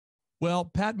Well,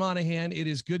 Pat Monahan, it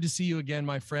is good to see you again,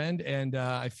 my friend. And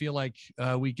I feel like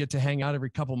we get to hang out every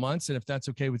couple months. And if that's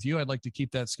okay with you, I'd like to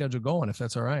keep that schedule going, if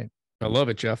that's all right. I love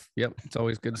it, Jeff. Yep. It's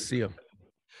always good to see you.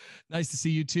 Nice to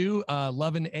see you too.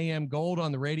 Loving AM Gold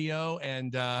on the radio.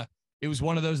 And it was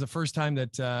one of those, the first time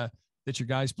that your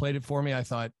guys played it for me, I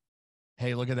thought,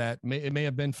 hey, look at that. It may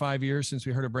have been 5 years since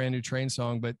we heard a brand new Train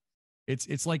song, but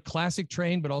it's like classic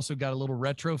Train, but also got a little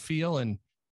retro feel and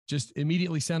just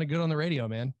immediately sounded good on the radio,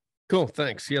 man. Cool.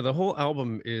 Thanks. Yeah. The whole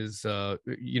album is,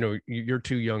 you're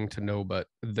too young to know, but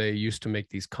they used to make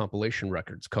these compilation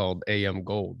records called AM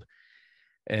Gold.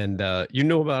 And you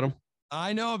know about them.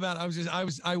 I know about it.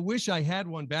 I wish I had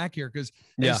one back here because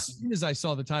as soon as I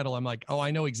saw the title, I'm like, oh,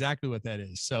 I know exactly what that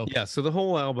is. So yeah. So the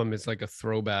whole album is like a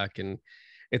throwback, and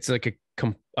it's like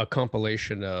a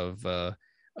compilation of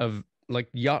like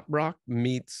yacht rock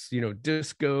meets,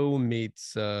 disco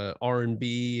meets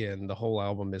R&B, and the whole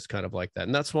album is kind of like that.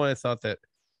 And that's why I thought that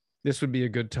this would be a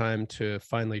good time to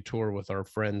finally tour with our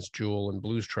friends Jewel and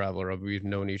Blues Traveler. We've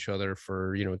known each other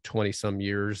for 20 some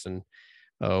years, and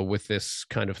with this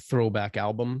kind of throwback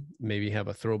album, maybe have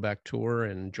a throwback tour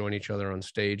and join each other on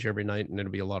stage every night, and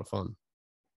it'll be a lot of fun.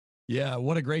 Yeah,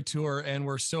 what a great tour, and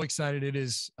we're so excited.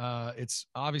 It's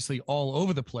obviously all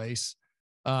over the place.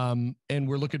 And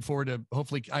we're looking forward to,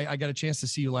 hopefully I got a chance to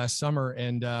see you last summer,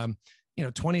 and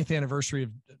 20th anniversary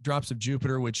of Drops of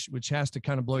Jupiter, which has to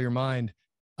kind of blow your mind.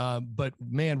 But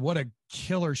man, what a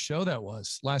killer show that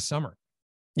was last summer.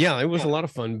 Yeah, it was a lot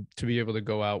of fun to be able to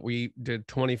go out. We did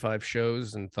 25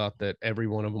 shows and thought that every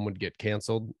one of them would get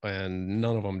canceled, and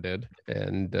none of them did.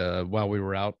 And while we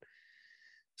were out,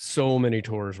 so many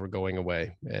tours were going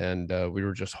away, and we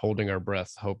were just holding our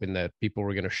breath, hoping that people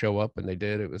were going to show up, and they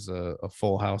did. It was a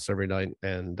full house every night,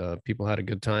 and people had a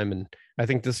good time. And I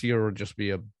think this year will just be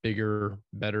a bigger,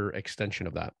 better extension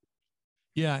of that.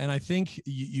 Yeah, and I think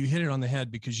you hit it on the head,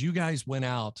 because you guys went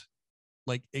out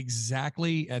like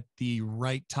exactly at the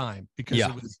right time, because I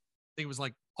think it was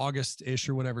like August-ish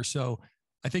or whatever. So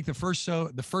I think the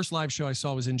first live show I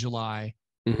saw was in July,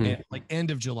 and like end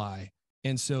of July.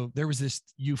 And so there was this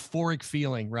euphoric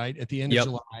feeling, right, at the end of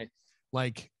July,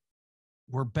 like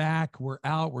we're back, we're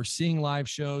out, we're seeing live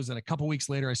shows. And a couple weeks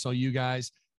later, I saw you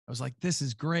guys. I was like, this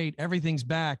is great, everything's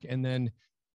back. And then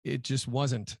it just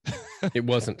wasn't. It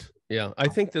wasn't. Yeah, I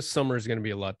think this summer is going to be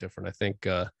a lot different. I think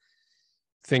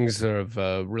things have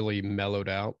really mellowed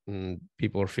out, and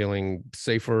people are feeling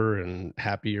safer and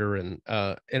happier. And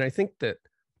I think that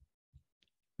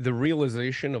the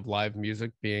realization of live music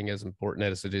being as important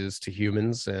as it is to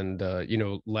humans. And,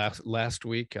 last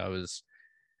week I was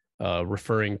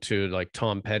referring to like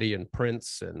Tom Petty and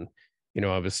Prince. And,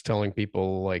 I was telling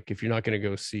people, like, if you're not going to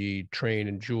go see Train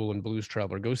and Jewel and Blues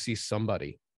Traveler, go see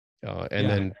somebody.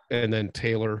 And then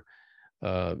Taylor,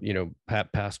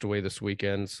 Pat passed away this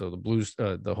weekend. So the blues,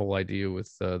 the whole idea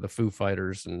with the Foo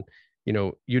Fighters, and,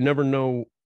 you never know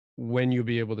when you'll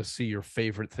be able to see your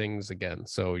favorite things again.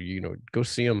 So, go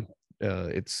see them.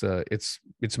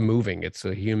 It's moving. It's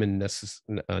a human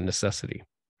necessity.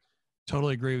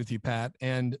 Totally agree with you, Pat.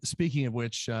 And speaking of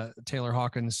which, Taylor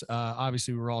Hawkins,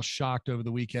 obviously we were all shocked over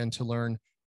the weekend to learn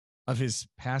of his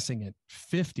passing at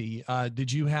 50.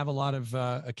 Did you have a lot of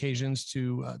occasions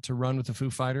to run with the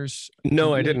Foo Fighters?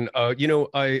 No, I didn't.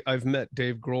 I've met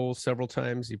Dave Grohl several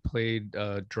times. He played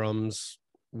drums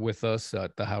with us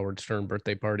at the Howard Stern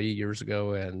birthday party years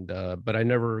ago, and but I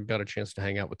never got a chance to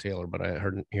hang out with Taylor, but I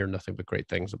hear nothing but great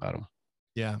things about him.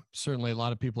 Yeah, certainly a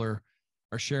lot of people are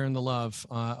sharing the love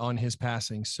on his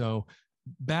passing. So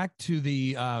back to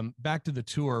the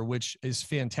tour, which is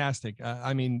fantastic.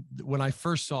 I mean, when I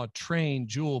first saw Train,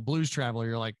 Jewel, Blues Traveler,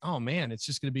 you're like, oh man, it's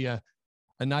just going to be a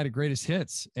night of greatest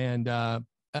hits. And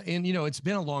it's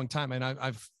been a long time, and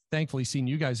I've thankfully seen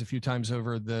you guys a few times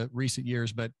over the recent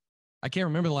years, but I can't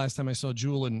remember the last time I saw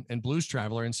Jewel and Blues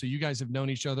Traveler. And so you guys have known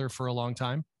each other for a long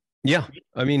time. Yeah.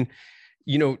 I mean,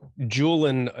 Jewel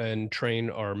and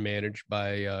Train are managed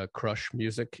by Crush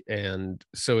Music. And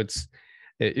so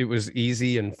it was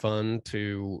easy and fun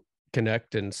to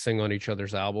connect and sing on each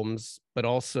other's albums. But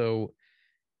also,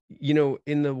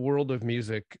 in the world of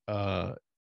music,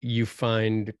 you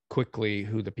find quickly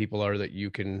who the people are that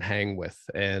you can hang with.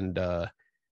 And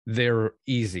they're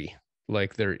easy.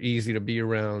 Like, they're easy to be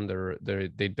around.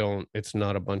 It's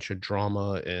not a bunch of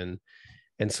drama. And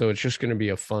so it's just going to be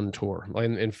a fun tour.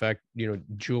 In fact,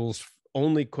 Jewel's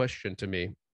only question to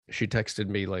me, she texted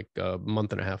me like a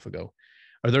month and a half ago,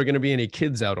 are there going to be any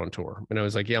kids out on tour? And I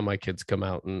was like, yeah, my kids come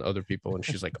out, and other people. And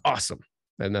she's like, awesome.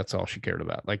 And that's all she cared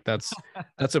about. Like, that's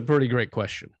a pretty great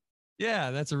question.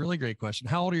 Yeah, that's a really great question.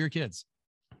 How old are your kids?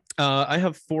 I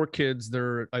have 4 kids.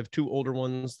 I have 2 older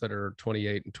ones that are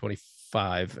 28 and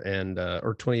 25 and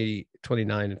or 20,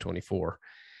 29 and 24.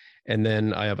 And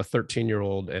then I have a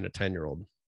 13-year-old and a 10-year-old.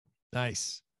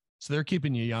 Nice. So they're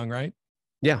keeping you young, right?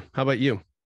 Yeah. How about you?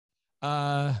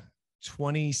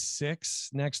 26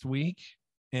 next week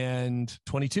and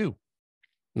 22.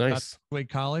 Nice. Wait,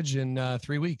 college in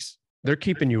 3 weeks. They're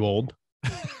keeping you old.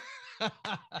 They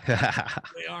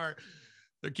are.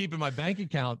 They're keeping my bank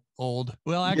account old.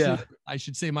 Well, actually, yeah. I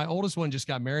should say my oldest one just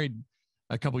got married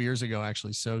a couple years ago,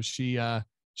 actually. So she and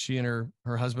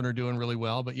her husband are doing really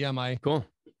well. But yeah, my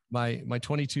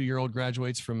 22-year-old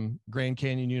graduates from Grand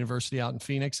Canyon University out in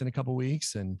Phoenix in a couple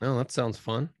weeks. And oh, that sounds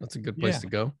fun. That's a good place to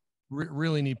go.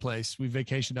 Really neat place. We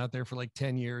vacationed out there for like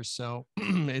 10 years. So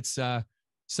it's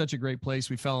such a great place.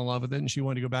 We fell in love with it, and she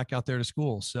wanted to go back out there to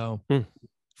school. So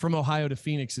from Ohio to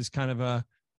Phoenix is kind of a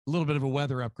little bit of a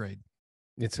weather upgrade.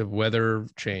 It's a weather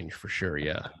change for sure.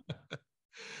 Yeah.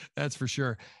 That's for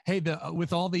sure. Hey,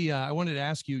 with all the, I wanted to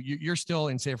ask you, you're still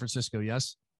in San Francisco,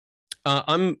 yes?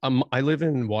 I live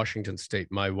in Washington State.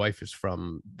 My wife is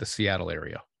from the Seattle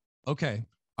area. Okay.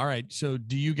 All right. So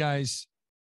do you guys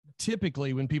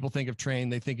typically, when people think of Train,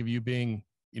 they think of you being,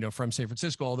 from San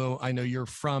Francisco, although I know you're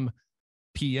from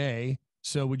PA.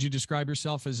 So would you describe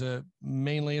yourself as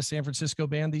mainly a San Francisco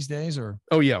band these days, or?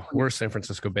 Oh yeah. We're a San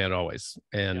Francisco band always.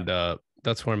 And,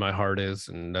 that's where my heart is.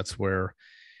 And that's where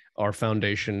our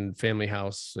foundation, Family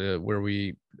House, where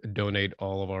we donate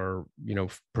all of our,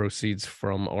 proceeds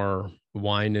from our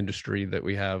wine industry that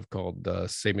we have called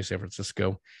Save Me San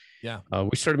Francisco. Yeah.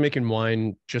 We started making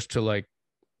wine just to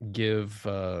give,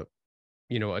 a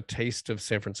taste of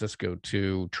San Francisco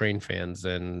to Train fans,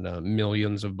 and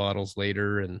millions of bottles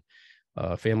later. And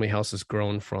Family House has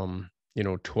grown from,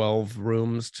 12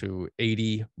 rooms to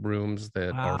 80 rooms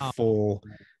that are full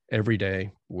every day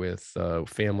with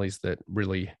families that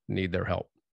really need their help.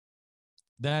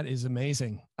 That is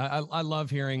amazing. I love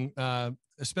hearing,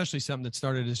 especially something that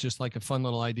started as just like a fun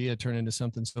little idea turned into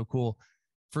something so cool.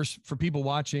 For people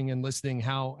watching and listening,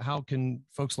 how can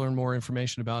folks learn more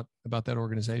information about that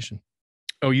organization?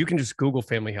 Oh, you can just Google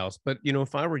Family House. But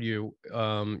if I were you,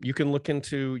 you can look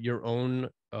into your own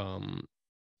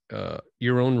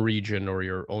region or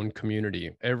your own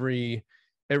community.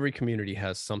 Every community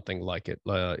has something like it.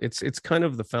 It's kind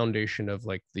of the foundation of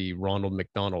like the Ronald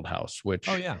McDonald House, which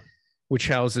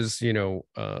houses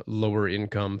lower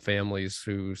income families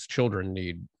whose children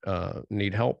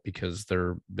need help because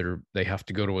they have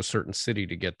to go to a certain city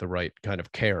to get the right kind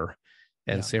of care.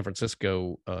 And San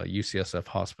Francisco UCSF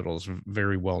Hospital is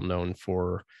very well known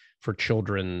for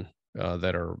children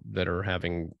that are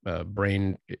having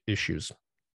brain issues.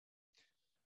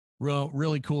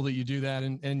 Really cool that you do that.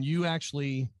 And you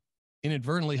actually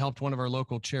inadvertently helped one of our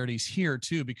local charities here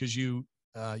too, because you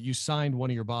signed one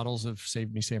of your bottles of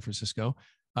Save Me San Francisco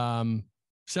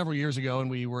several years ago, and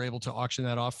we were able to auction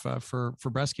that off for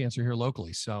breast cancer here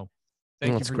locally. So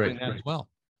thank you for doing that as well.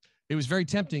 It was very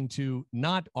tempting to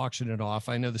not auction it off.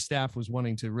 I know the staff was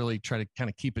wanting to really try to kind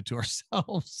of keep it to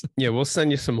ourselves. Yeah, we'll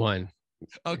send you some wine.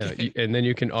 Okay. And then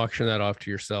you can auction that off to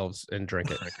yourselves and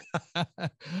drink it.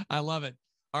 I love it.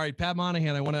 All right, Pat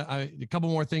Monahan, a couple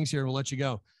more things here. We'll let you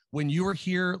go. When you were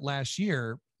here last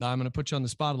year, I'm going to put you on the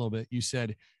spot a little bit. You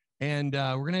said, and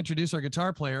we're going to introduce our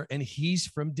guitar player, and he's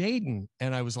from Dayton.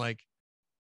 And I was like,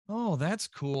 oh, that's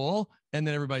cool. And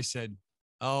then everybody said,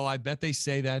 oh, I bet they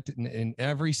say that in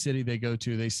every city they go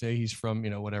to. They say he's from,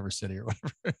 whatever city or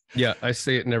whatever. Yeah, I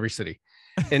say it in every city.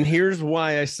 And here's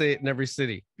why I say it in every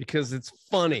city, because it's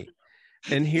funny.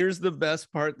 And here's the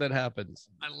best part that happens.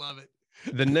 I love it.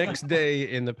 The next day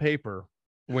in the paper,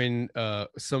 when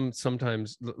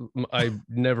sometimes I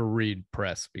never read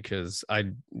press because I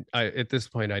at this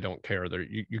point I don't care.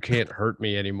 You can't hurt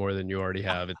me any more than you already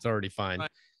have. It's already fine.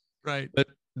 Right. But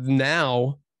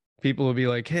now people will be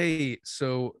like, hey,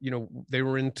 so they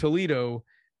were in Toledo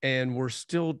and we're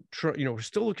still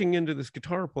looking into this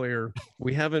guitar player.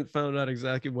 We haven't found out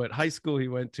exactly what high school he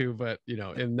went to, but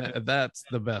and that's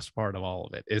the best part of all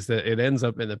of it, is that it ends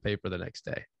up in the paper the next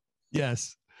day.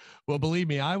 Yes. Well, believe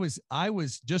me, I was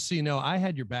just so you know, I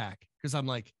had your back, because I'm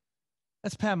like,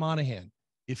 that's Pat Monahan.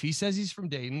 If he says he's from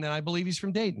Dayton, then I believe he's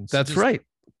from Dayton. So that's right.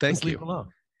 Thank you.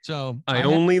 So I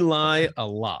only lie a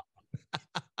lot.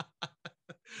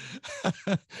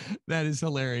 That is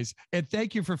hilarious. And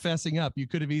thank you for fessing up. You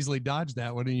could have easily dodged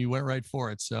that one and you went right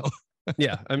for it. So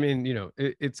yeah, I mean,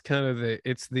 it's kind of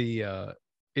it's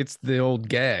the old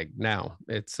gag now.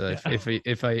 It's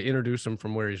if I introduce him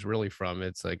from where he's really from,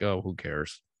 it's like, oh, who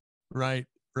cares? Right.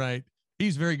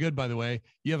 He's very good, by the way.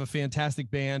 You have a fantastic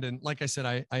band. And like I said,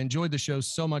 I enjoyed the show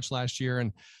so much last year.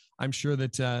 And I'm sure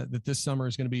that that this summer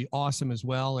is going to be awesome as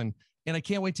well. And I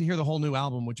can't wait to hear the whole new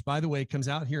album, which, by the way, comes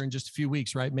out here in just a few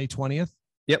weeks, right? May 20th.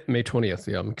 Yep, May 20th.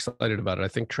 Yeah, I'm excited about it. I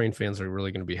think Train fans are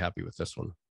really going to be happy with this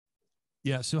one.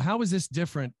 Yeah. So how is this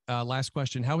different? Last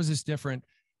question. How is this different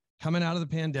coming out of the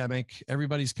pandemic?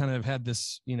 Everybody's kind of had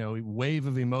this, wave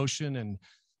of emotion, and,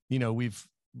 we've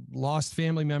lost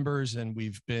family members and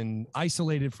we've been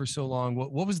isolated for so long.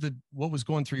 What was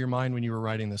going through your mind when you were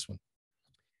writing this one?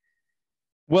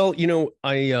 Well,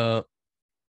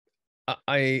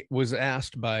 I was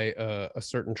asked by a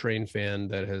certain Train fan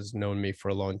that has known me for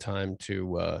a long time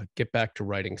to get back to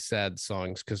writing sad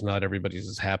songs because not everybody's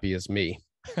as happy as me,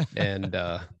 and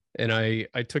I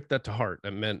took that to heart.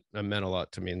 It meant a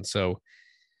lot to me, and so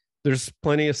there's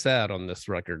plenty of sad on this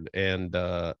record, and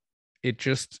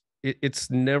it's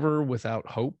never without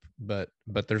hope, but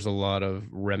there's a lot of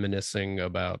reminiscing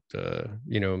about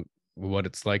what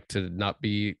it's like to not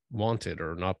be wanted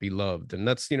or not be loved, and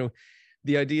that's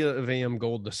the idea of AM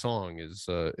Gold, the song, is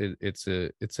it's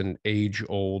an age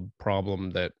old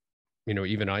problem that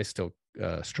even I still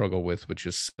struggle with, which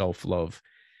is self-love.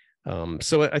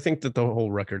 So I think that the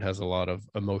whole record has a lot of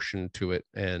emotion to it,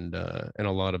 and a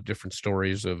lot of different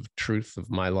stories of truth of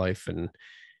my life, and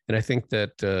I think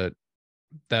that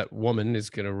that woman is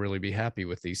going to really be happy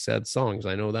with these sad songs.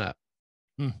 I know that.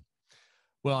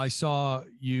 Well, I saw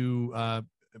you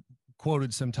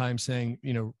quoted sometimes saying,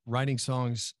 writing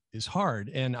songs is hard.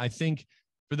 And I think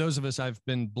for those of us, I've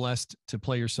been blessed to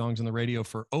play your songs on the radio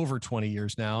for over 20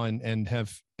 years now, and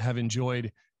have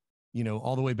enjoyed,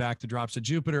 all the way back to Drops of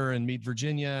Jupiter and Meet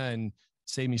Virginia and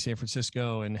Save Me San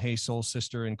Francisco and Hey Soul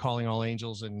Sister and Calling All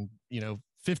Angels and,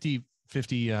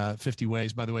 50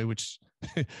 ways, by the way, which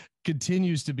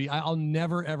continues to be, I'll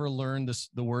never, ever learn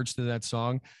the words to that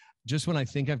song. Just when I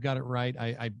think I've got it right,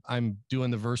 I'm doing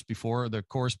the verse before, or the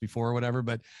chorus before, or whatever.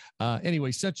 But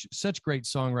anyway, such great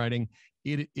songwriting.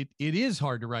 It is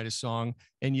hard to write a song,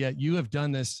 and yet you have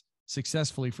done this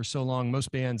successfully for so long.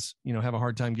 Most bands, have a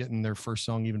hard time getting their first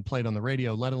song even played on the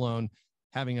radio, let alone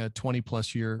having a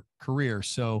 20+ year career.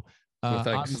 So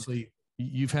obviously,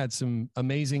 you've had some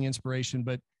amazing inspiration,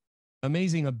 but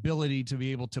amazing ability to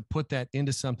be able to put that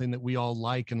into something that we all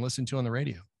like and listen to on the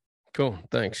radio. Cool.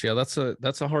 Thanks. Yeah, that's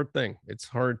a hard thing. It's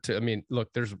hard to, look,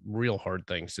 there's real hard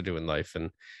things to do in life.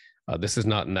 And this is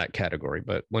not in that category,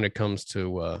 but when it comes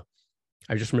to,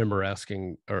 I just remember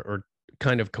asking or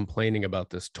kind of complaining about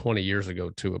this 20 years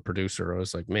ago to a producer. I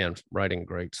was like, man, writing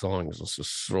great songs is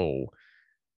just so,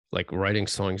 like, writing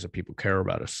songs that people care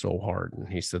about is so hard.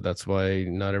 And he said, that's why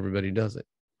not everybody does it.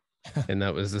 And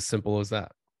that was as simple as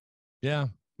that. Yeah.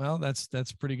 Well, that's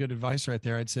pretty good advice right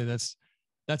there. I'd say that's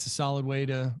a solid way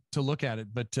to look at it,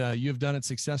 but you've done it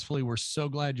successfully. We're so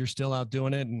glad you're still out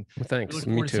doing it. And well, thanks.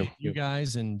 Me too. You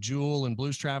guys and Jewel and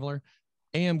Blues Traveler.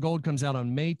 AM Gold comes out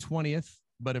on May 20th,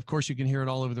 but of course you can hear it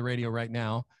all over the radio right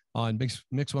now on Mix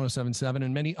 107.7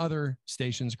 and many other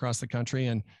stations across the country.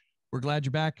 And we're glad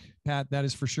you're back, Pat. That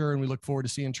is for sure. And we look forward to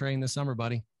seeing Train this summer,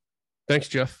 buddy. Thanks,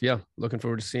 Jeff. Yeah. Looking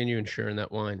forward to seeing you and sharing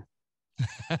that wine.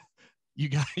 You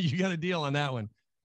got a deal on that one.